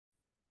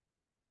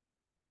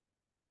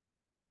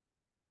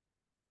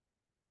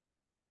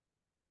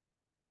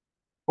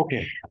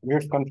Okay, we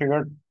have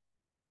configured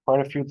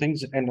quite a few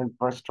things in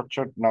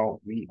infrastructure. Now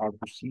we are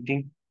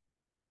proceeding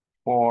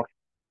for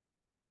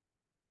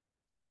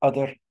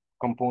other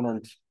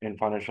components in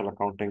financial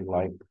accounting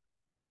like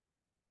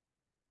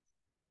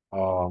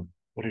uh,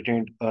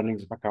 retained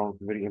earnings account,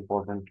 very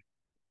important,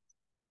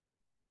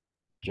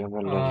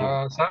 general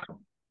ledger. Sir,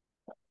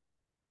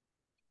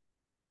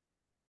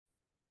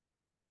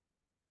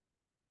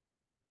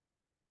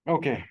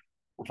 Okay,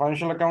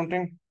 financial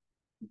accounting,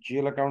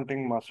 GL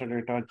accounting, master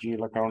data,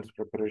 GL accounts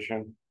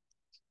preparation,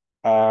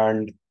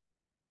 and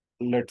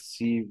let's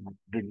see,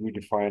 did we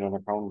define an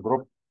account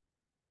group?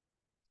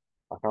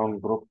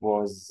 Account group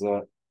was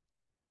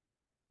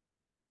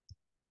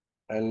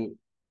L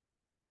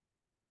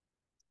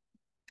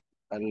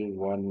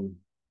L1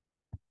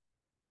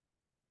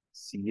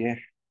 CA.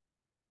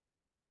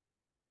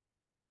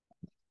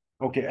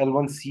 Okay,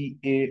 L1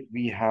 CA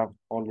we have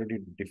already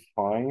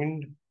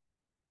defined,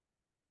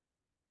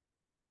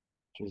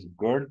 which is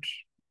good.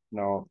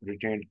 Now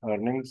retained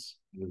earnings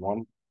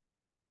L1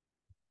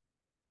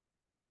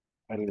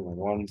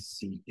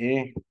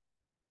 CA.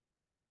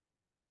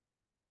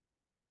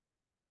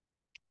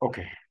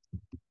 Okay,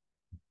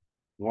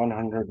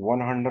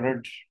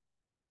 100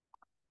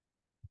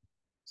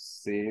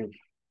 save,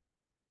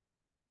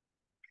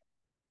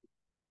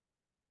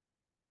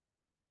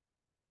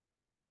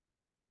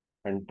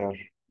 enter.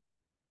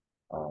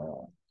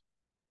 Uh,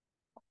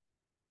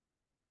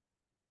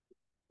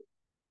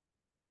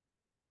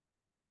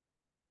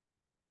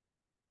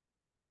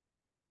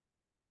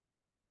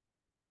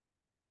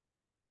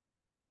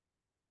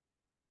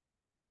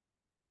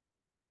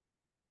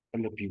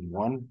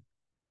 LP1.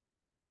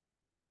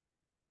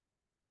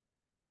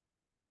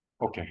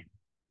 Okay,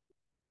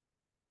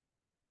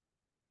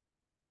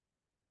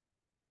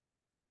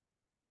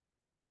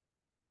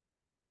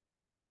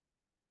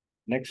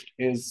 next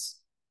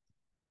is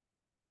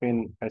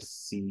pin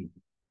SC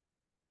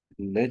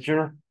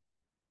ledger.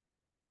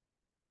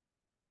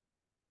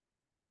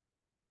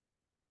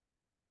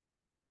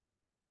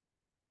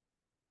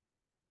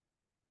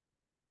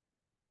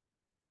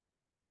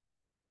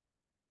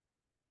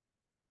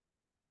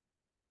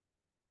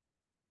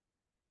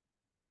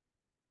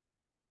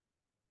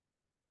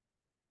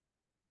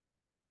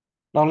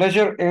 Now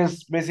ledger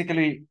is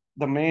basically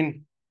the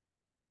main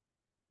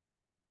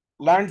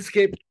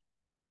landscape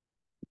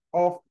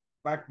of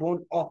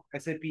backbone of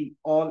SAP.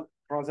 All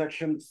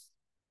transactions,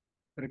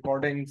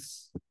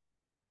 recordings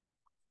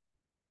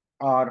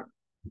are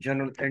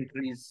general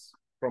entries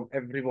from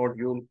every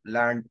module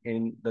land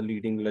in the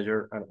leading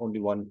ledger, and only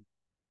one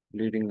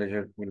leading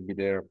ledger will be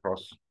there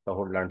across the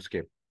whole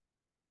landscape.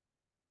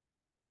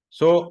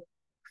 So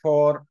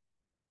for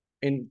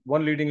in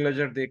one leading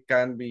ledger, there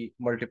can be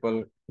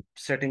multiple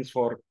settings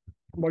for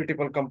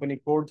multiple company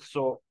codes.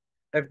 So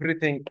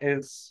everything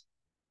is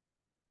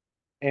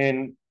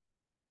in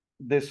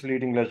this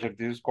leading ledger.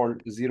 This is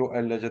called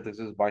 0L ledger. This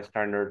is by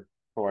standard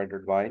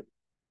provided by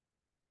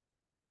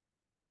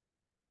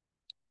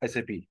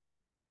SAP.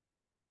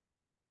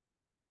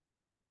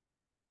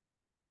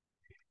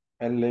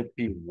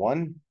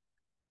 LAP1.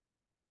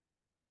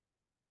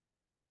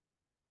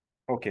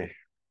 Okay.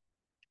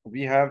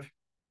 We have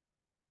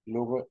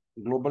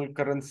global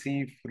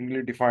currency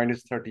freely defined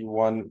is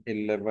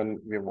 3111.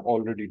 We have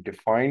already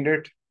defined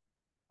it.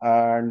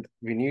 And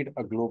we need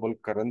a global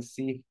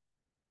currency.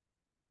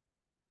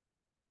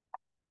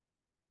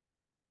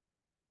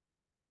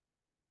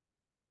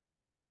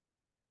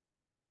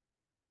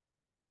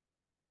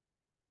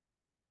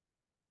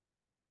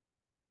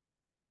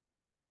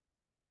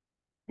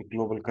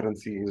 Global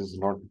currency is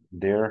not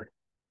there.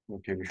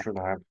 Okay, we should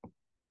have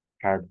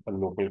had a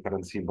local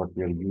currency, but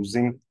we are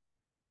using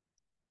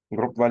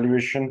group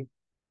valuation,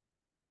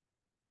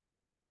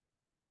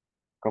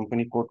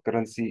 company code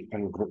currency,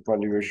 and group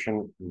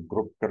valuation,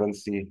 group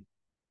currency,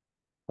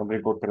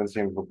 company code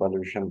currency, and group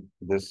valuation.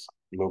 This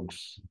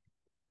looks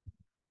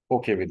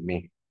okay with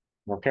me.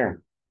 Okay.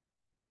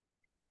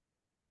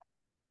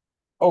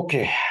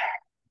 Okay.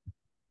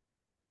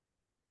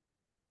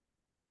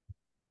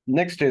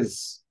 Next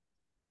is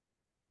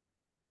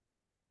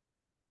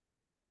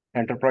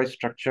enterprise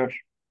structure.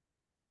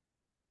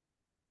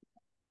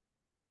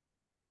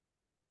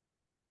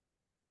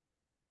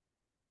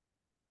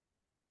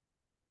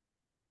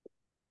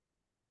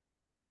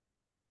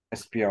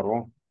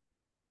 SPRO,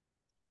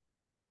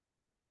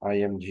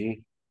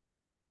 IMG,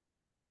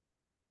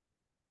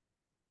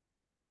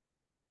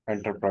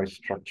 enterprise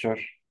structure,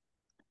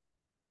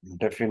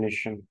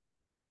 definition,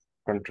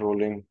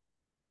 controlling,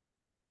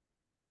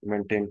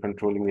 maintain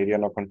controlling area.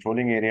 Now,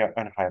 controlling area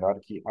and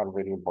hierarchy are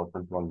very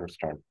important to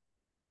understand.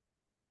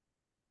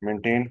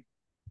 Maintain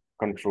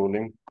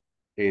controlling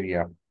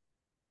area.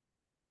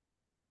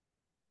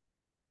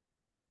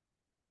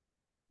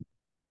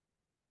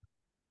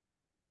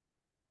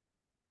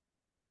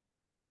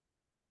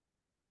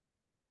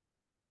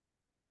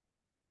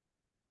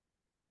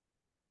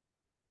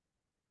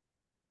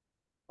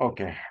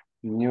 Okay,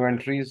 new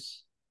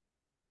entries.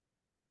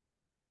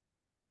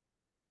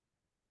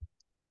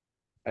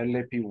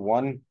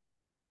 LAP1.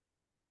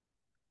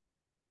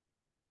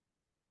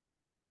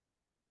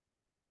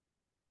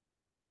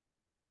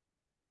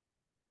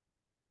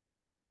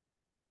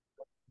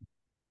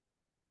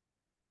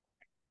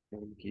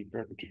 We'll keep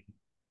it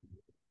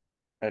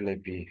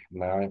LAP.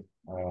 Now,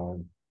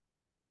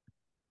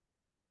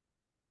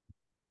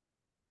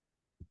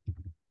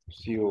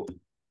 CO.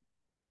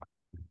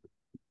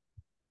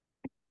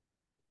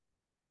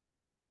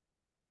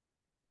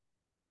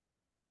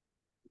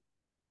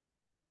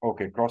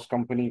 Okay, cross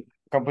company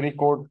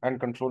code and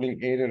controlling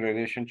area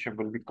relationship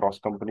will be cross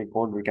company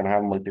code. We can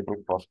have multiple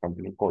cross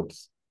company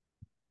codes.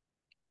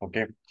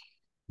 Okay.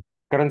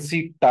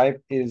 Currency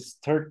type is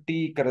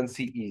 30.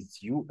 Currency is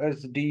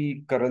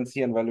USD.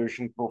 Currency and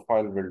valuation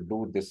profile will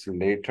do this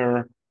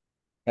later.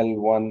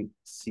 L1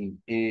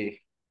 CA.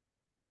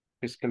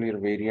 Fiscal year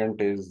variant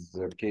is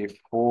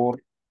K4.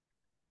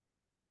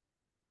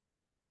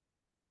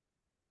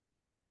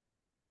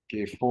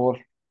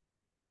 K4.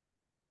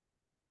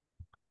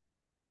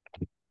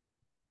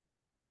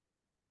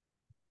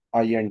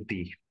 INT.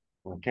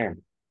 Okay.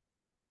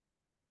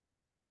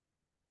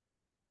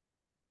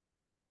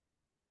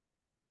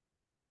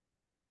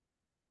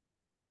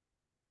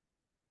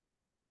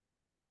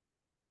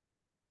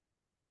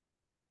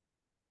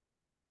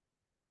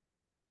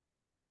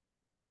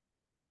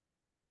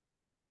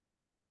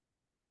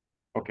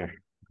 Okay.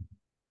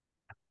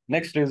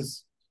 Next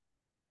is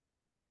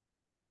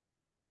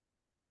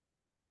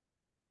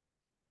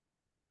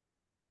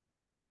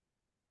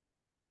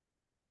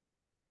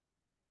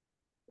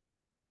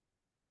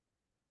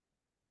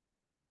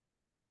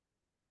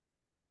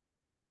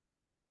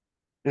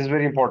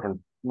very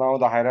important. Now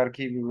the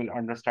hierarchy, we will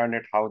understand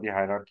it, how the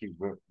hierarchy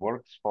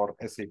works for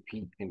SAP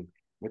in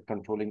with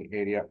controlling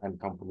area and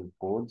company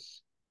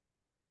codes.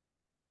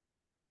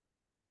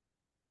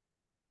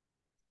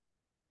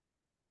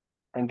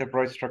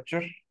 Enterprise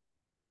structure,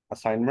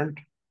 assignment,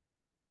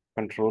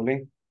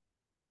 controlling,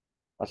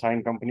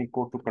 assign company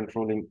code to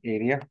controlling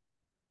area,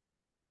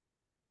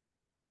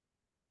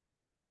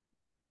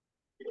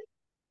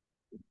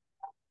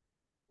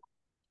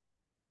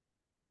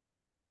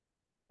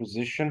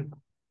 position,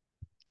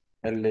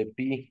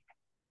 LAP,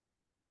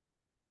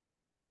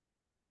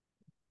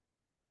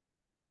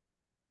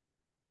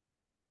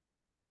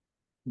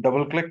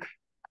 double click.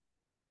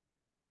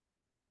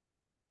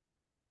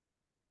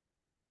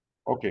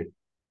 Okay.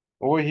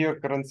 Over here,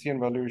 currency and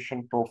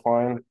valuation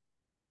profile,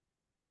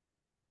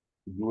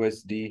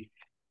 USD,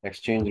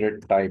 exchange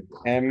rate type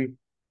M,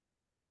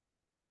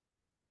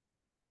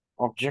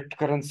 object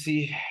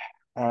currency,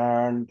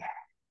 and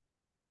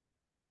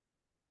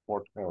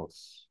what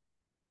else?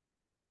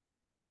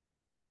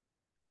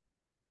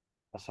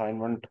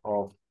 Assignment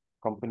of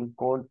company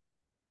code,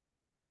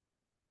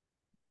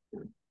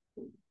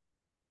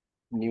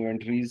 new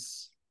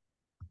entries,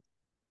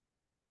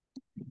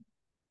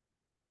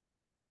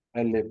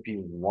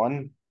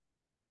 LAP1,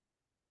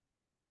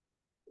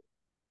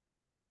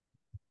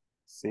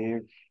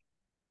 save,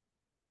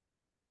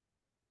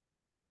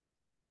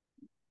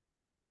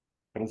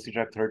 currency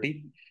type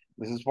 30.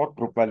 This is for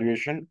group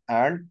valuation,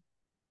 and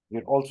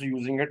we're also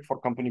using it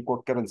for company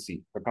code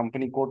currency. The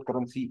company code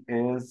currency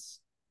is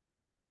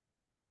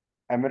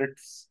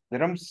Emirates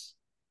dirhams,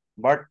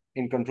 but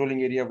in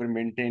controlling area, we're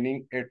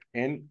maintaining it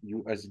in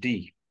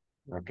USD.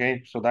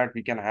 Okay, so that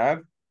we can have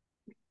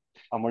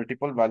a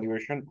multiple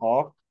valuation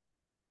of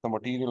the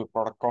material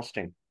product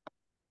costing.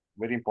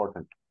 Very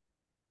important.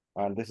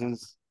 And this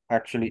is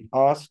actually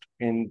asked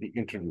in the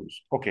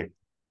interviews. Okay.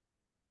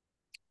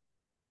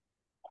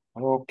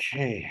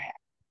 Okay.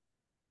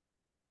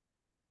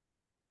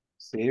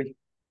 Save.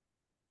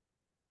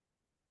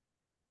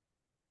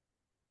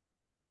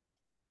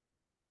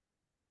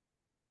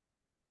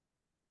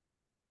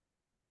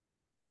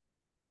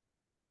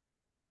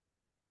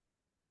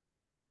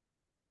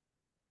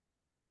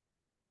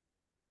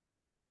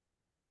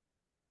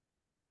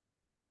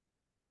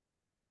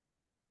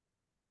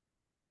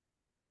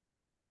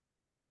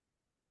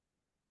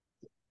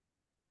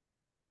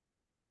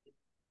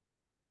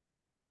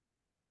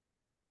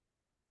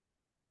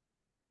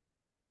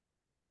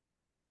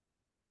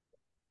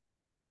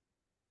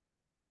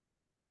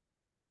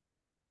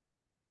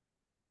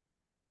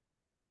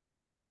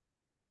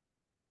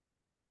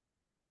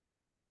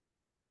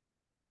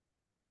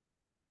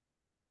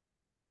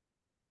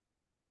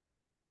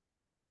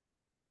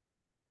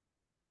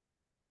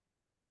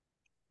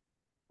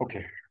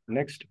 Okay.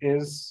 Next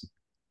is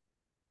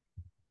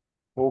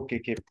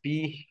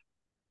OKKP.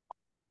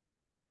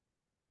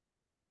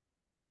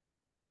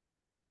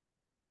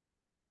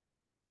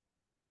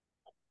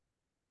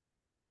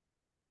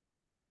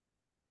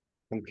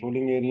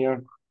 Controlling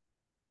area.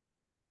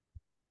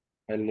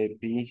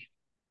 LAP.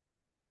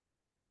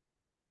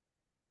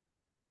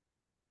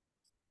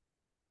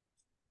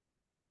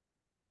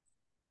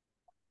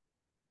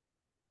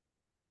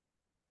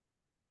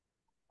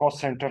 Cost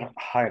center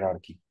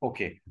hierarchy.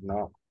 Okay.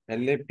 Now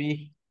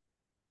LAP.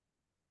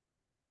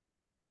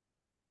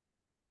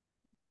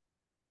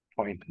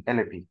 Point.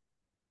 LAP.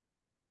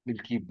 We'll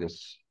keep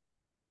this.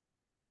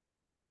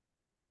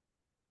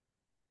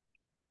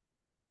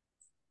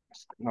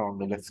 No,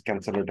 let's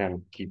cancel it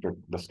and keep it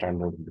the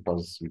standard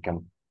because we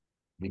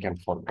can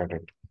forget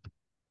it.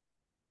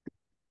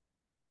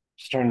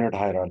 Standard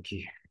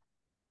hierarchy.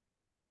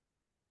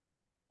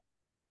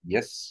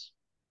 Yes.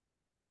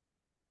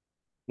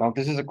 Now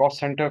this is a cost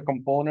center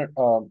component,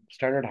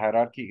 standard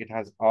hierarchy. It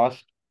has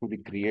asked to be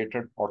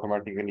created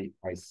automatically.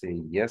 I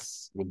say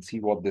yes. We'll see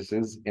what this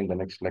is in the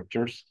next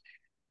lectures.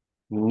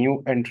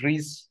 New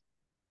entries,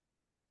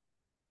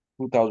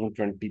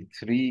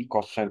 2023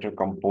 cost center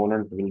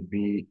component will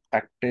be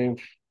active.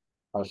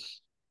 As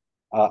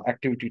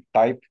activity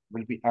type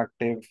will be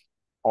active.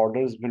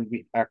 Orders will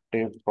be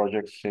active.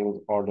 Project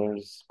sales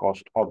orders,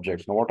 cost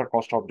objects. Now, what are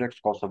cost objects?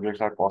 Cost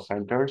objects are cost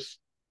centers,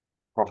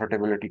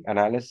 profitability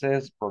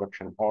analysis,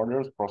 production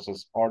orders,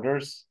 process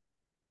orders.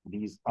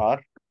 These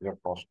are your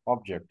cost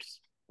objects.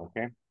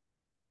 Okay.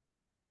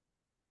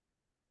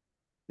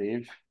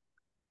 Save.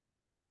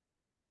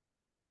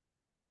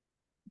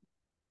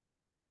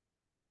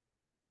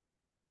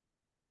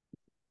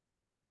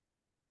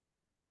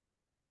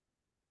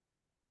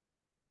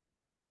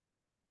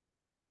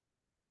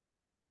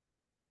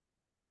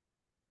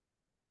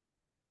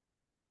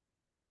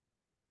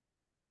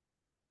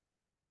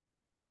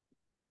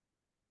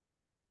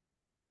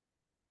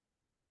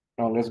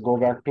 Now let's go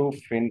back to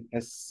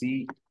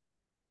FinSC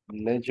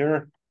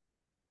ledger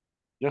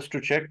just to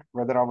check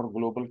whether our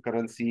global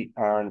currency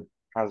and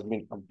has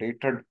been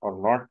updated or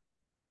not.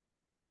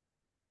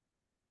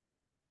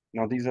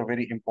 Now these are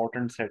very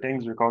important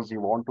settings because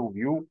you want to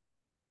view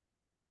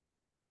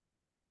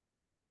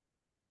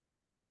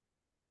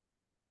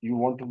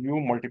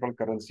multiple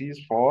currencies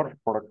for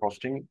product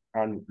costing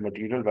and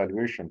material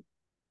valuation.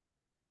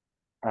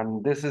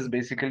 And this is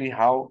basically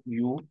how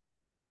you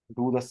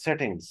do the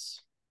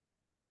settings.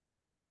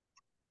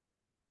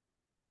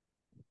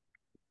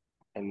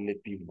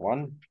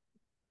 LP1.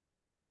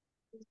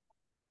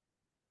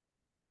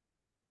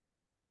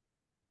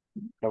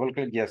 Double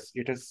click. Yes,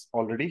 it is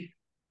already,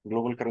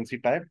 global currency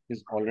type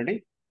is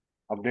already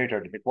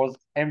updated. It was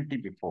empty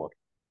before.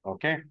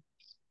 Okay.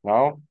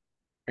 Now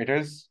it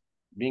is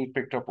being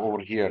picked up over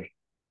here.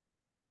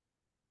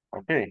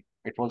 Okay.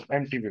 It was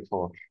empty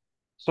before.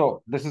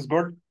 So this is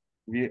good.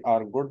 We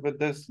are good with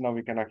this. Now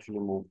we can actually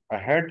move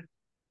ahead.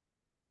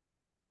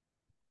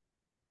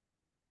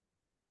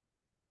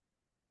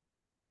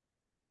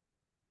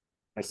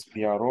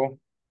 SPRO.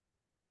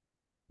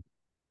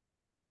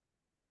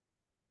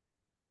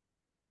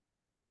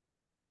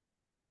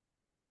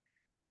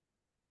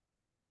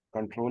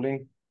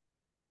 Controlling.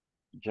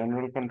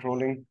 General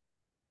controlling.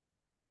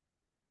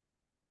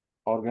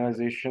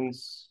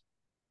 Organizations.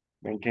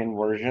 Maintain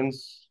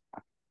versions.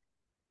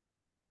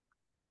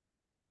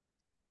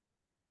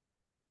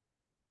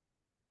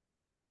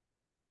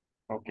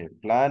 Okay,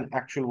 plan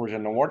actual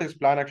version. Now, what is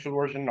plan actual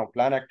version? Now,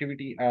 plan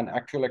activity and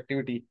actual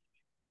activity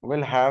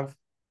will have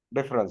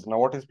difference. Now,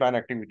 what is plan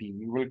activity?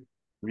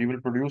 We will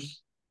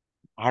produce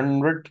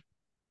 100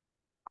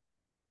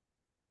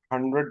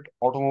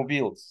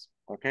 automobiles.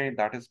 Okay,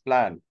 that is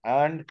plan.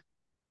 And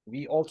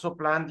we also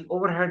plan the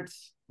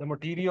overheads, the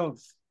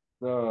materials,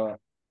 the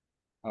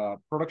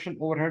production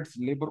overheads,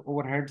 labor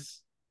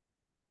overheads.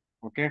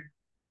 Okay.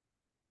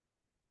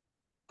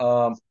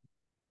 Um,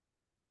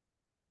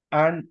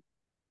 and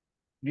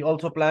we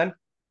also plan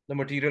the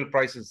material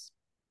prices,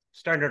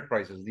 standard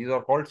prices. These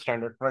are called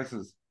standard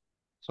prices.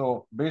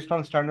 So based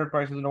on standard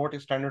prices, you know what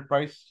is standard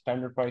price?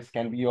 Standard price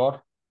can be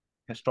your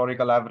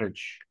historical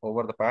average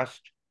over the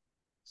past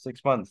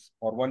 6 months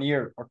or 1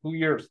 year or 2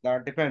 years.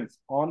 That depends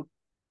on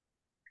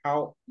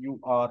how you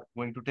are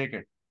going to take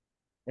it.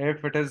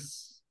 If it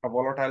is a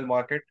volatile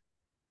market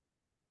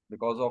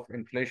because of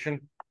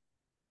inflation,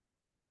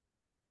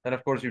 then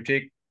of course you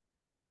take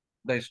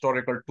the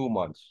historical 2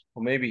 months,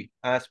 or maybe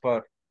as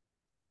per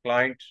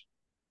client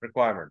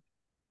requirement,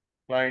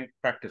 client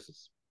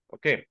practices.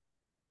 Okay.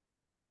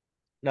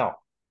 Now,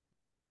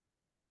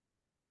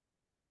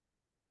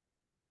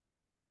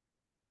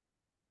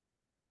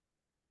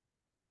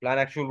 plan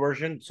actual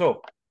version.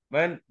 So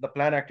when the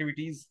plan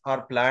activities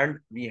are planned,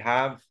 we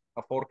have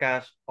a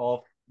forecast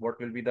of what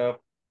will be the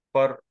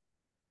per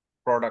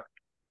product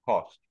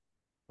cost.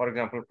 For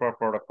example, per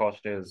product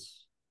cost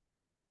is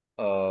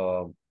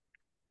 300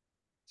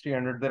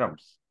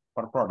 dirhams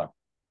per product.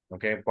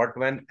 Okay, but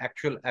when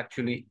actual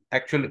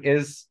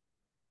is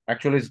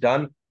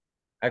done,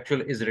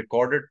 actual is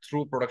recorded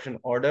through production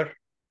order,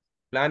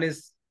 plan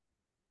is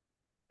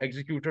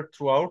executed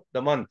throughout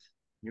the month.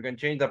 You can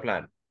change the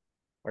plan,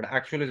 but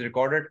actual is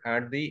recorded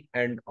at the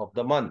end of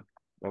the month.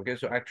 Okay,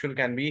 so actual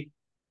can be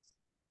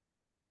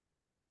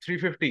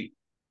 350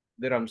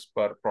 dirhams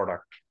per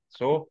product.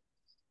 So,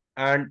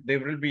 and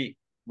there will be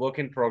work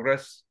in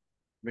progress,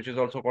 which is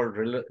also called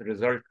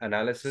result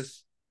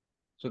analysis.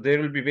 So there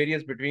will be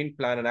variance between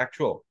plan and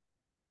actual.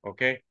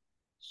 Okay.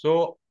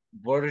 So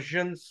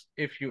versions,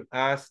 if you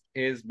ask,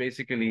 is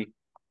basically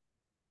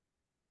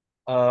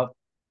a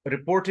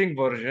reporting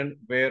version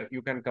where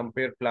you can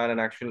compare plan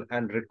and actual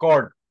and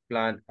record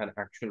plan and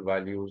actual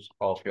values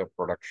of your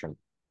production.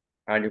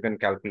 And you can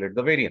calculate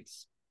the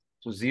variance.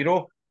 So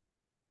 0,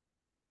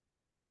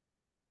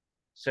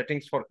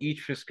 settings for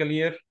each fiscal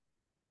year.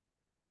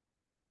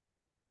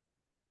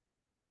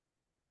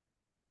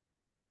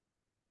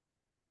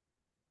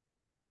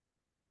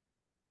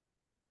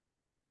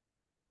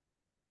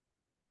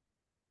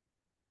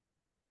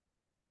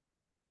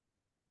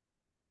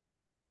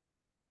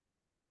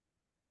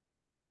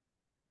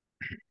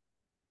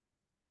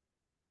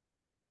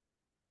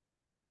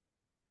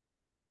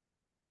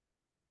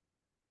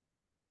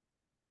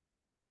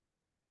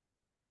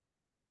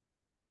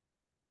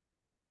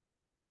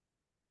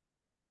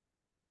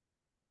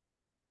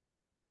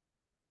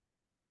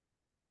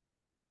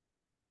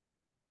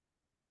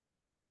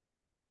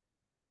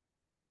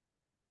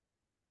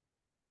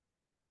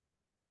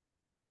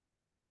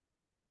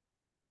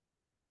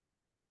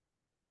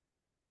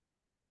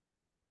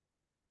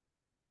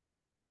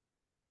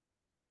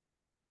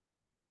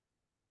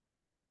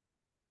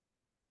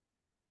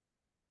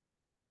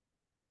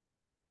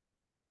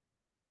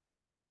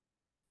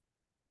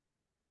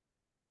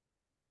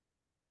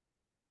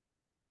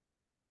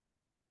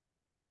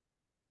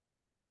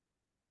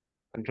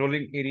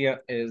 Controlling area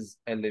is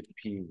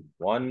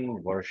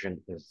LAP1, version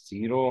is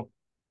 0.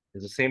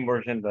 Is the same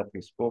version that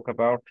we spoke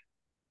about.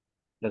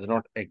 Does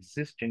not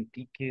exist in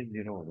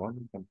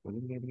TK01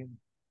 controlling area.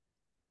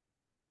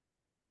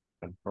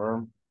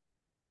 Confirm.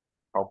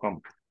 How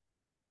come?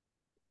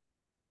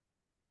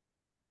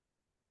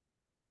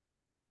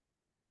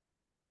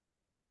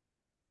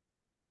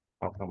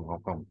 How come?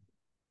 How come?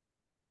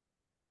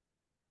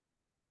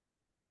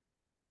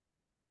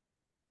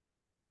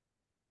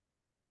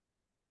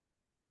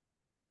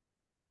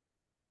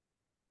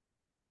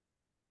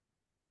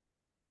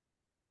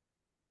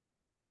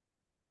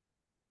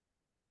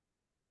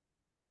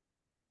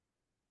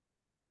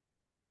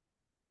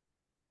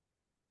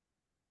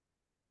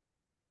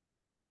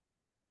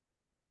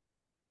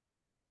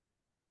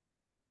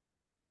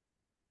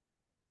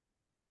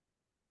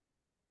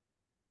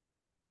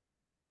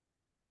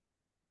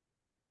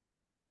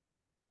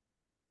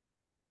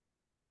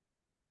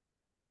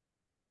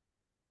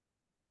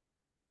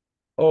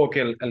 Oh,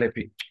 okay, LAP.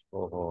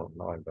 Oh,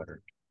 now I got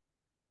it.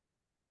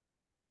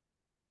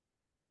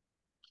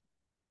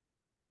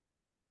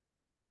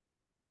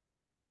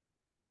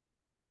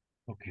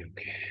 Okay,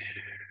 okay.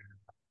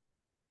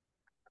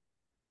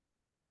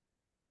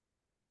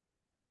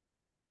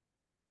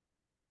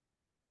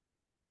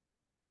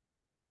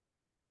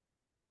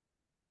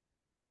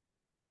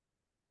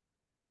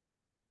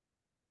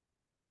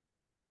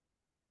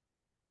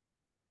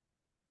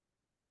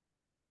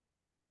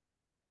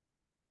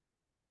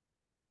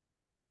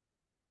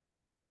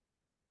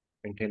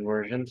 Maintain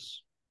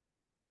versions.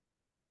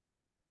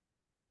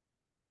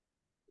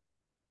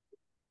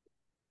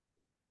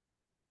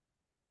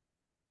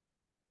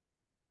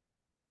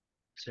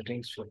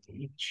 Settings for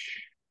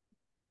each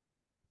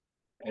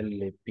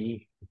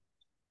LAP.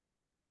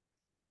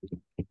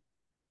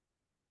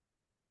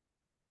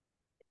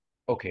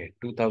 Okay,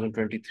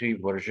 2023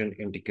 version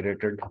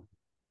integrated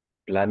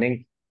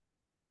planning.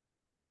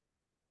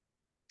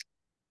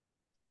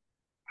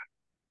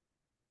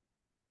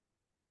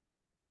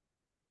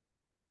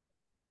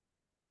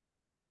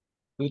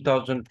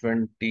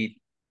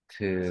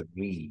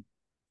 2023.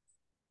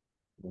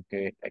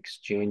 Okay,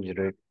 exchange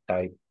rate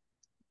type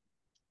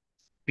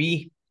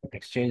P.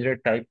 Exchange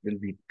rate type will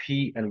be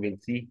P, and we'll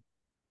see.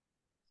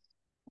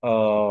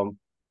 Um,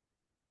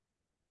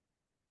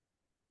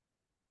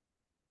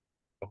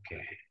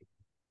 okay.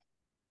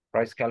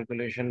 Price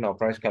calculation. Now,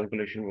 price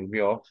calculation will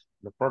be of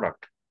the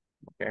product.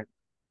 Okay.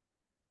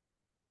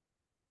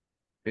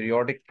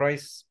 Periodic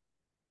price.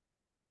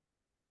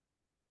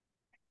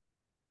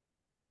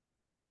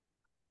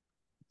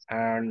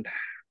 And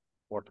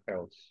what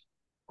else?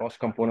 Cost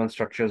component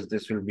structures.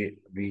 This will be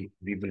we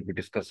will be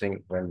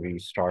discussing when we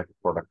start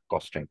product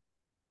costing.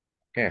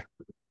 Okay.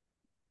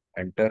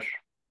 Enter.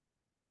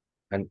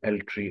 And L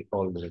tree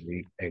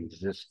already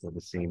exists with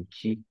the same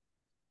key.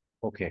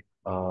 Okay.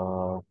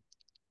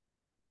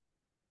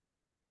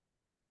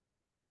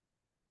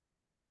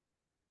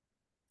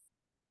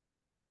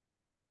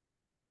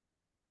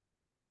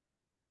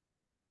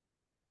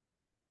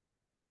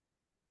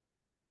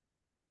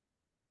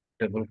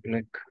 Double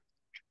click.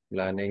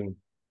 Planning.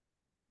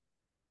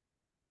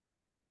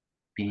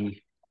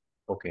 P.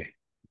 Okay.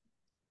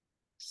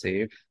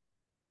 Save.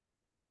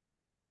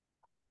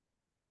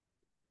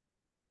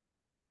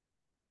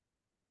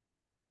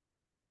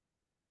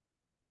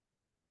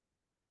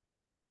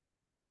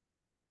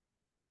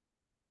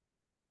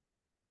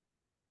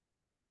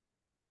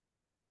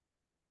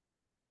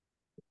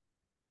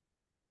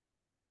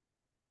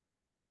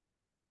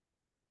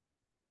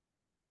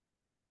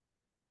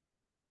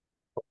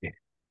 Okay.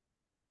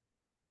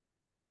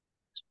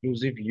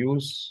 Exclusive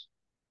use.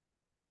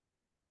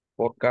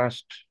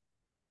 Forecast.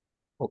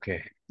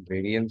 Okay.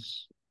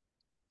 Variance.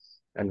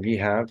 And we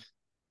have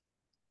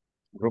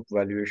group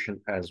valuation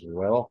as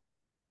well.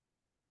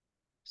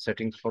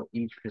 Settings for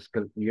each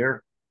fiscal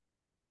year.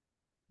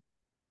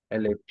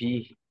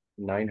 LAP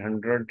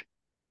 900.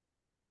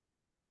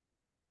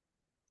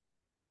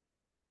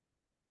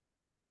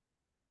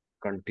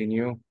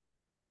 Continue.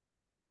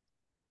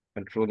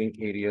 Controlling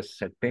area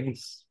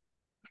settings.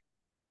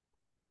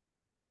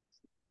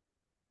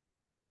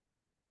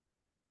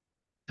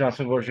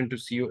 Transfer version to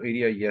CO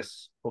area.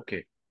 Yes.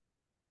 Okay.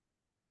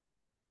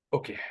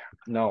 Okay.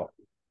 Now,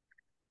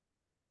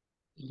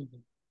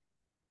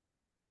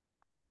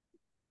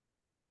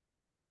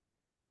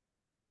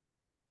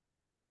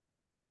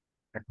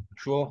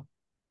 actual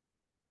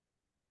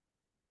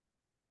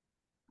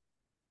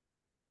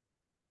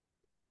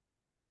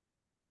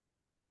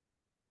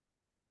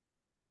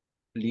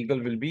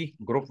legal will be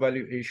group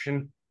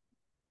valuation,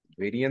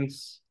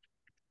 variance,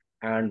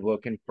 and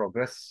work in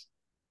progress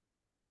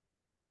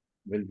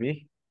will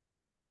be,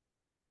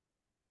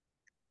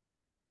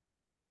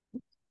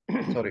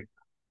 sorry,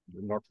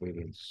 not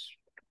variance.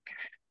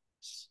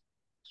 This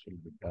will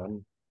be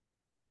done.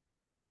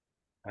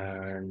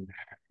 And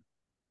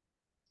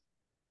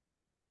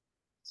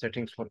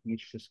settings for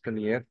each fiscal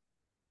year.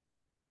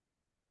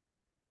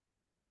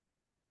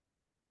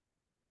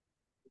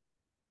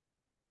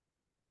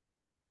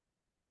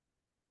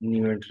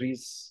 New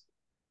entries.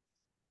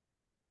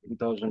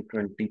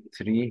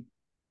 2023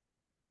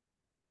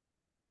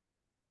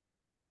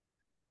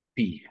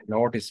 P. Now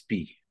what is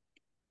P?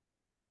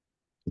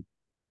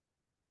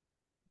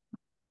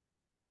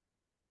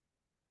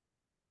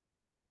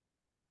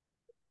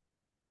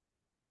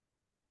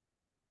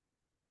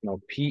 Now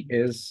P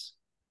is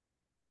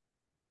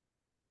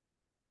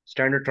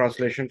standard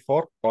translation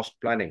for cost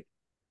planning.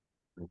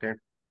 Okay.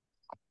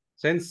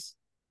 Since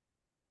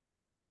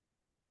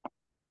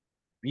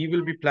we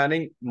will be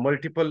planning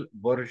multiple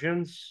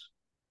versions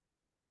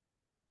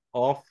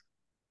of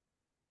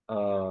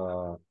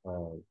uh,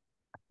 uh,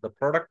 the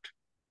product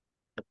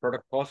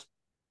cost,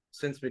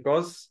 since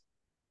because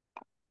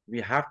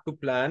we have to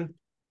plan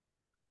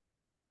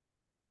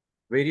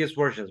various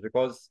versions,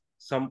 because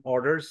some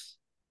orders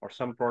or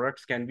some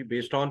products can be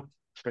based on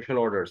special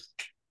orders.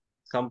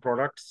 Some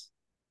products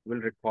will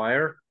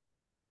require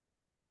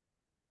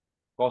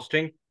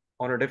costing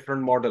on a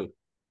different model.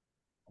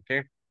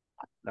 Okay.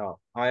 Now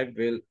I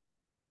will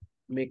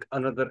make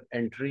another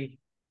entry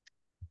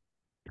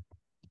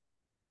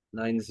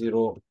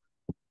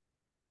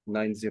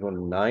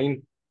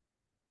 90909,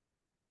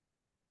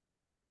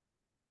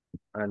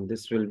 and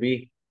this will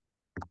be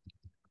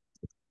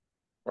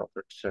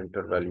profit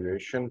center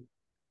valuation,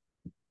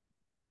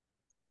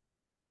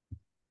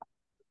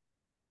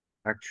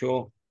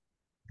 actual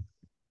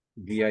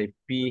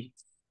VIP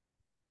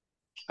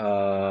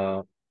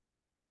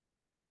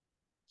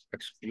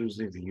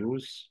exclusive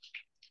use,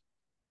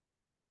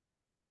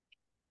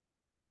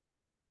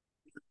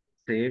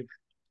 save,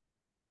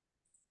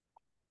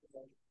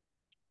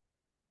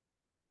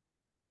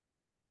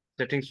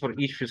 settings for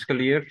each fiscal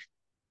year,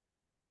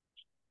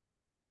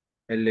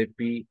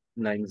 LAP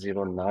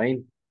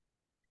 909.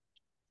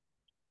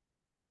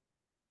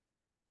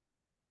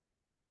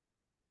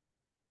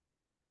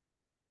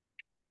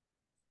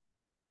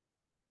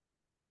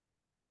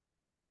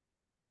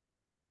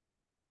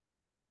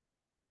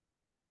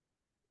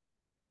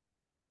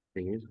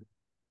 Save.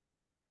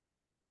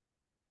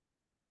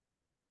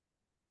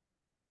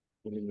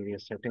 Media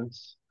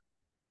settings.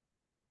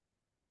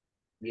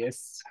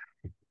 Yes.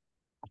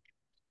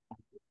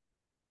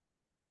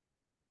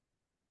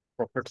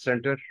 Profit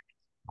center.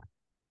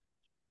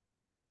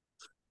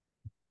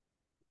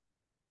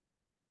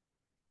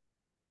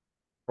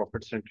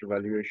 Profit center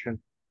valuation.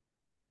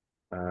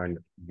 And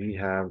we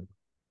have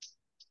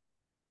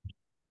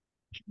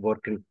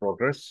work in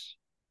progress.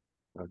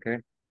 Okay.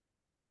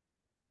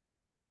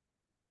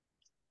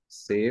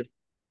 Save.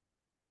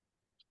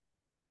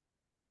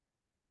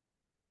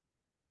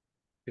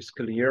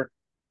 Fiscal year.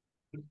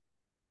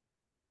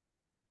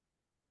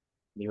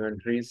 New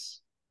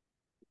entries.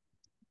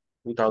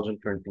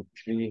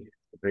 2023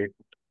 rate,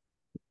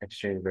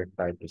 exchange rate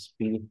type is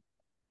P,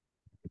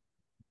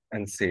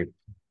 and save.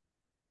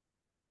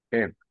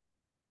 Okay.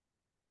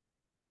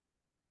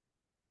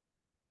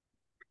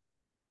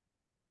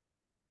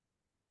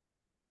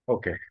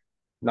 Okay.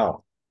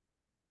 Now,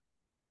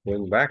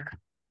 going back.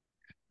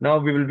 Now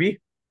we will be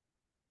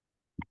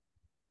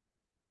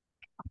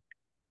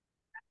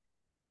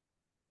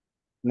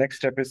next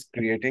step is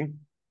creating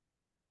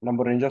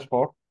number ranges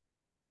for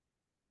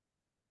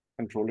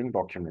controlling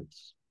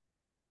documents.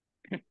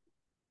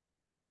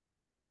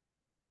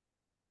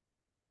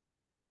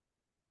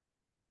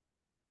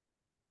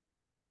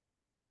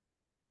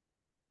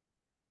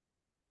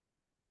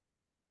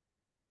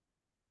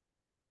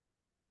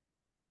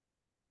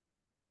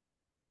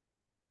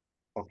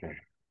 Okay.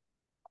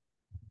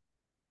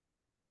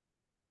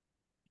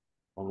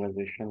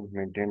 Organization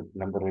maintain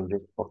number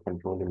ranges for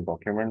controlling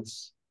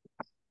documents.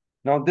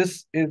 Now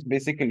this is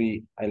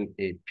basically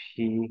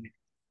LAP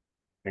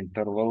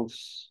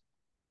intervals.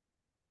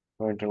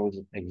 No intervals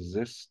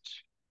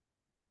exist.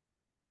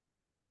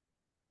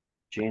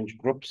 Change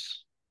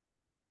groups.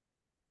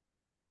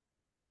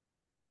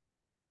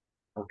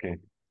 Okay.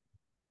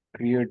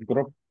 Create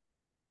group.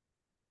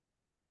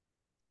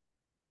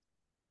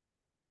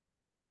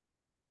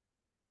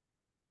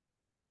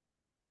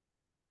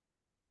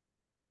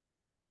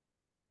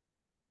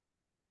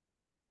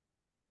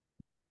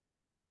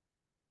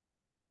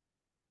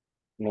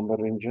 Number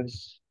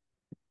ranges.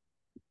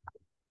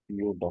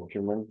 View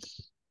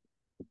documents.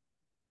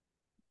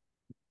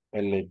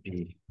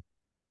 LAP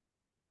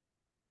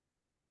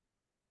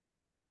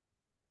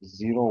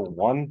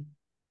 01.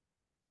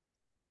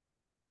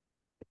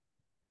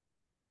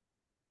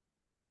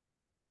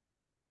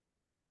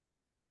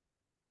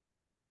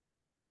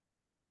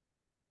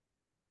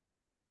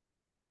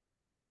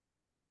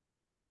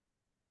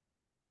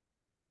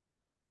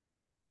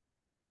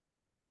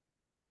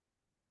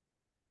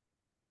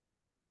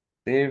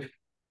 Save.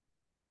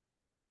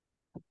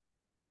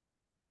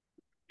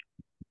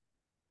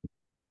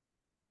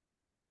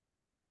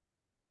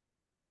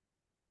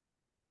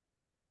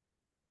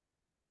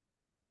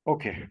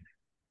 Okay.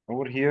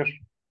 Over here,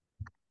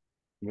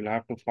 we'll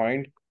have to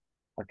find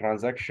a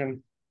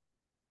transaction.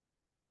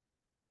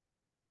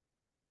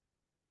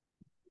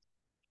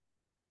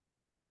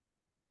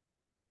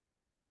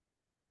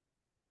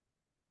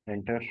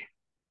 Enter.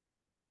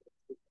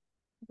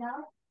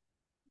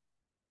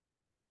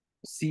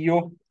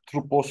 CO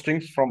through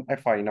postings from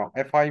FI. Now,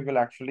 FI will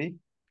actually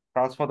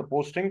transfer the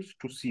postings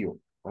to CO,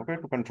 okay,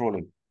 to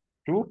controlling,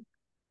 to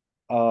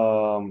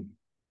um,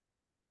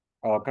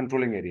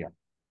 controlling area.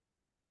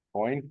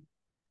 Point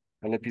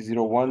LFP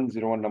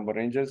 01 number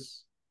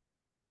ranges.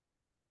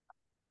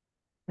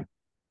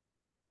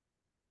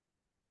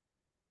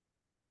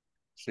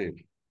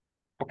 Save.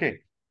 Okay.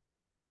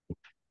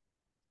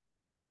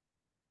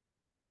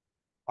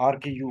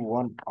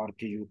 RKU1,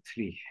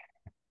 RKU3,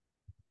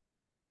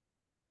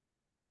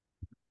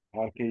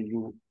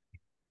 RKU1,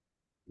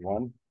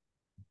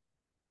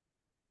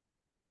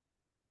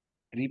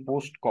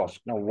 repost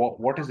cost. Now,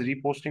 what is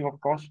reposting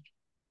of cost?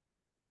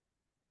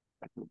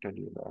 Let me tell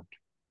you that.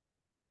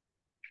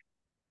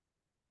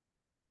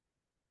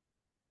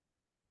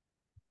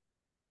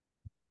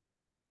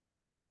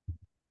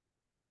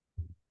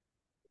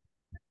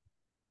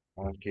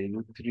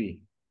 RKU3,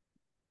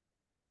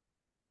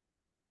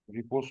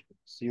 repost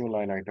CO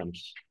line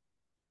items.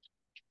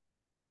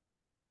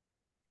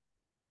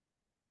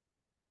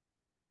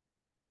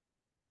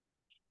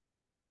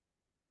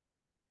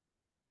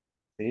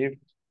 Save.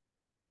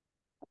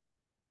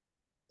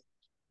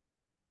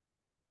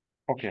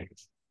 Okay.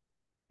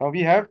 Now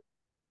we have,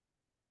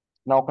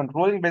 now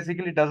controlling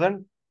basically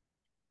doesn't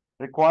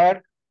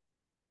require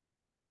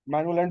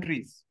manual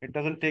entries. It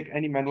doesn't take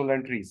any manual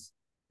entries.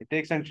 It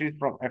takes entries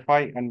from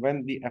FI, and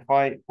when the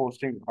FI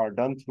postings are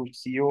done through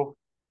CO,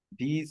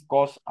 these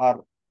costs are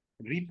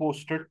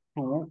reposted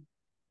to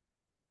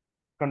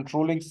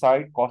controlling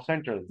side cost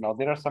centers. Now,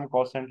 there are some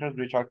cost centers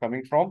which are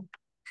coming from,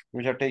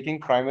 which are taking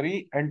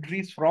primary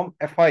entries from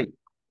FI.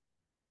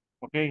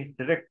 Okay,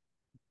 direct.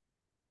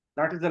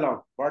 That is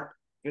allowed, but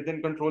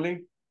within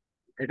controlling,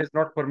 it is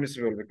not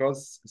permissible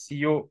because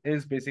CO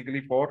is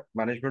basically for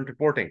management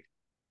reporting.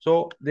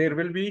 So there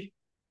will be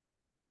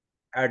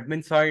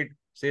admin side,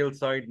 sales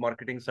side,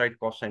 marketing side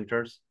cost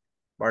centers,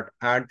 but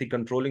at the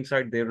controlling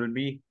side, there will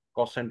be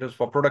cost centers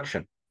for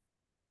production.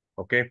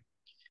 Okay,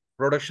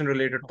 production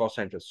related cost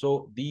centers.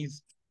 So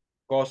these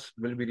costs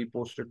will be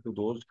reposted to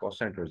those cost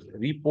centers.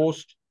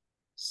 Repost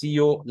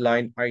CO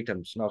line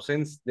items. Now,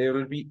 since there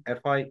will be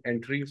FI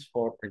entries,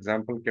 for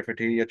example,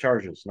 cafeteria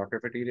charges. Now,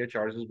 cafeteria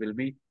charges will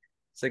be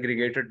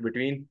segregated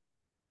between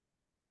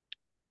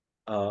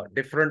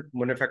different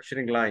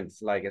manufacturing lines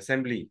like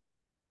assembly,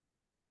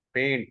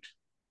 paint,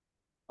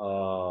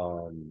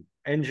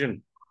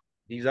 engine.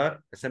 These are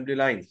assembly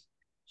lines.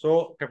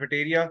 So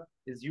cafeteria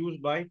is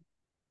used by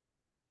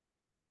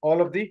all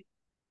of the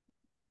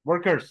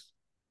workers.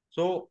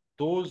 So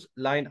those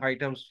line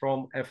items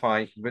from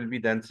FI will be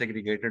then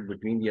segregated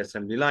between the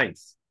assembly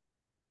lines.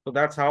 So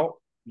that's how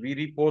we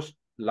repost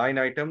line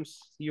items,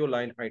 CO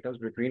line items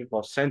between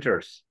cost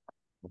centers.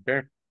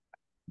 Okay.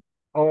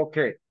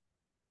 Okay.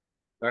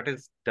 That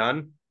is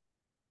done.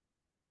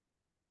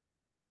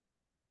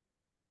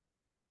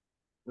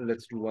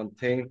 Let's do one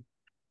thing.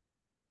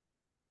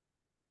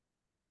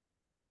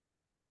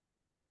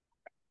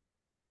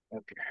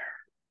 Okay.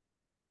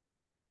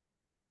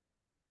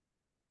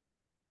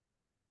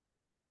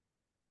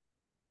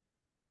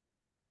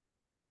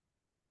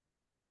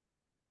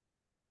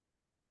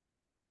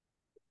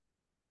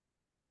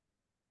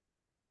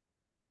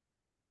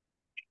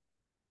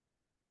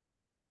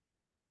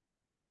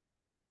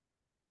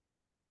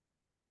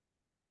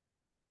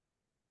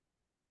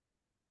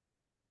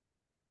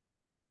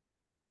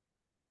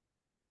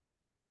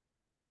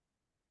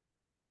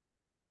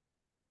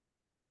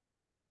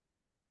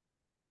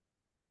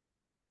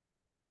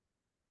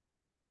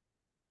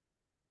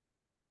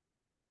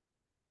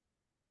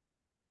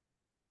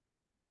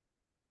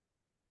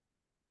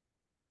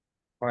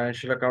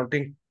 Financial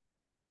accounting,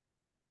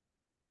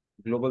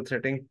 global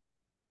setting,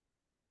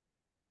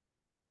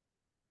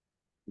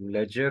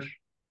 ledger,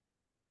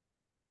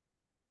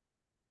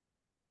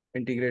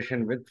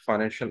 integration with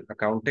financial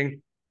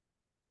accounting.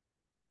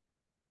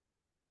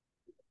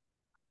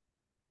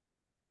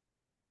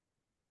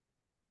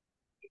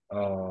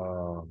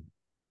 Uh,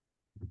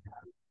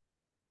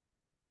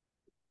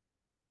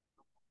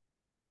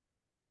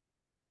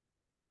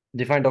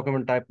 Define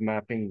document type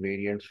mapping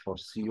variants for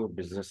CO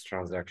business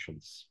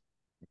transactions.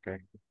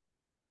 Okay.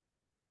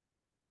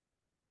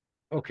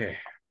 Okay.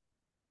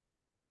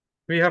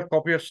 We have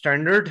copy of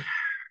standard,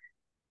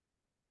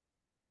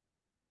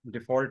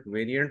 default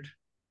variant,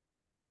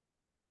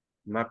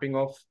 mapping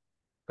of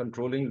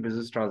controlling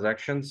business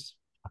transactions.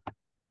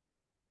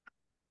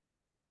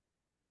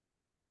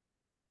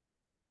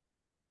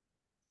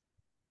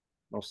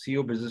 Now,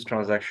 CO business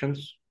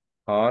transactions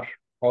are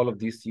all of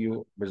these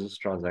CO business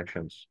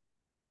transactions.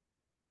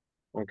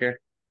 Okay.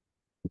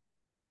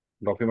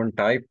 Document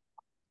type,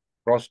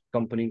 cross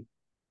company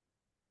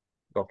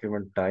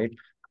document type.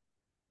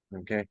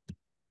 Okay.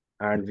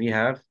 And we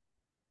have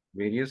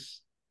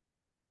various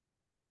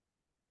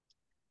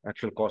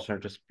actual cost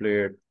center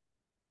splitting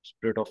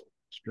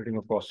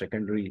of cost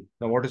secondary.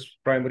 Now, what is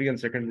primary and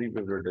secondary?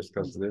 We will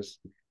discuss this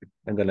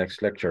in the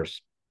next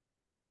lectures.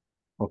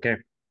 Okay.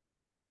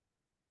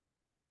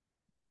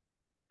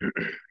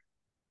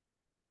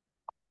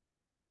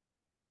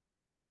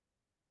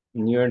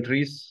 New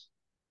entries,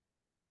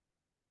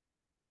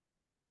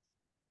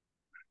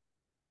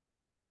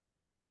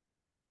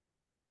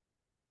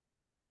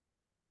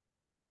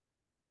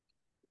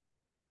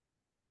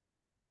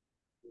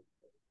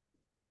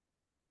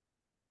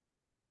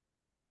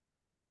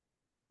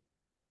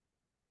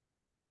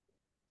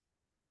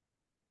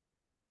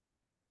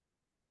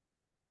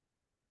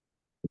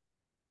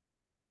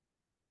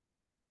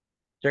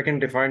 Check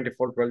and define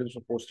default values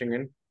for posting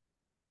and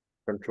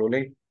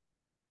controlling.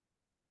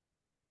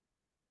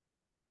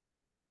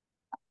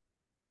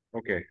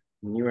 Okay,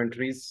 new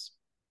entries.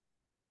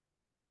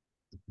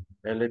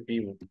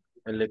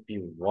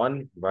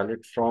 LAP1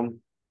 valid from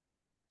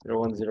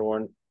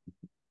 0101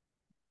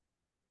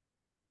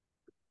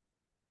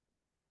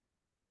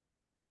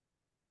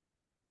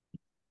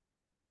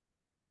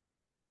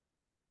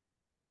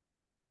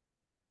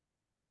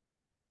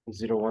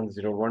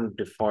 0101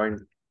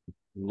 defined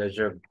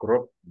ledger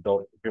group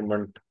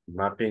document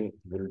mapping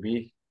will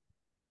be,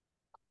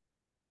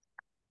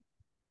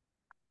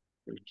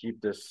 we'll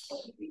keep this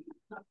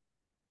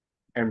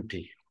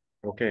empty.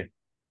 Okay,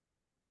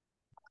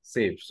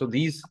 save. So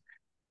these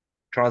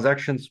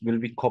transactions will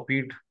be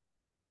copied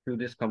to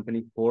this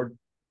company code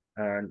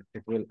and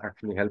it will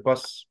actually help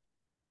us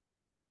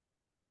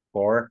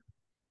for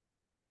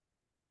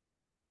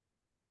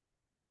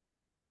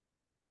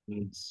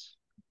needs.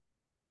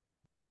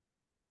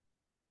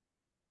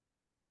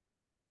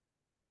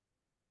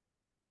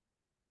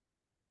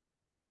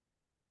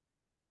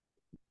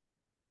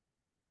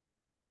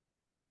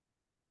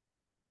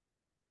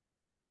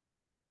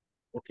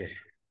 Okay,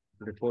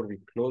 before we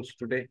close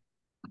today,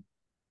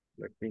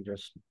 let me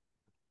just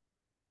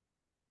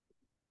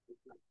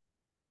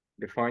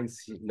define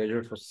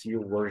ledger for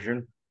CO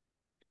version.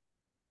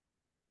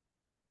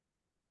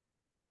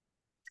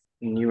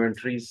 New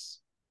entries,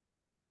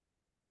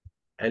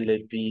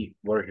 LAP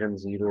version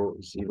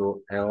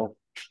 00L.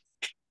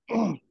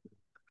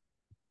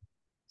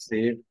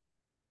 Save.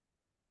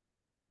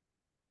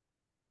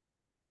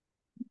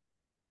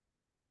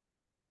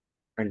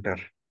 Enter.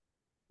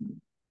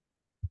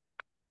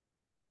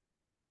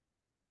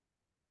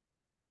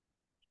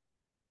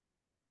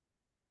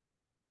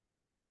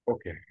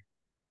 Okay.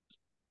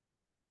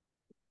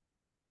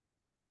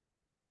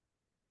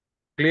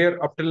 Clear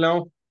up till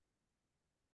now?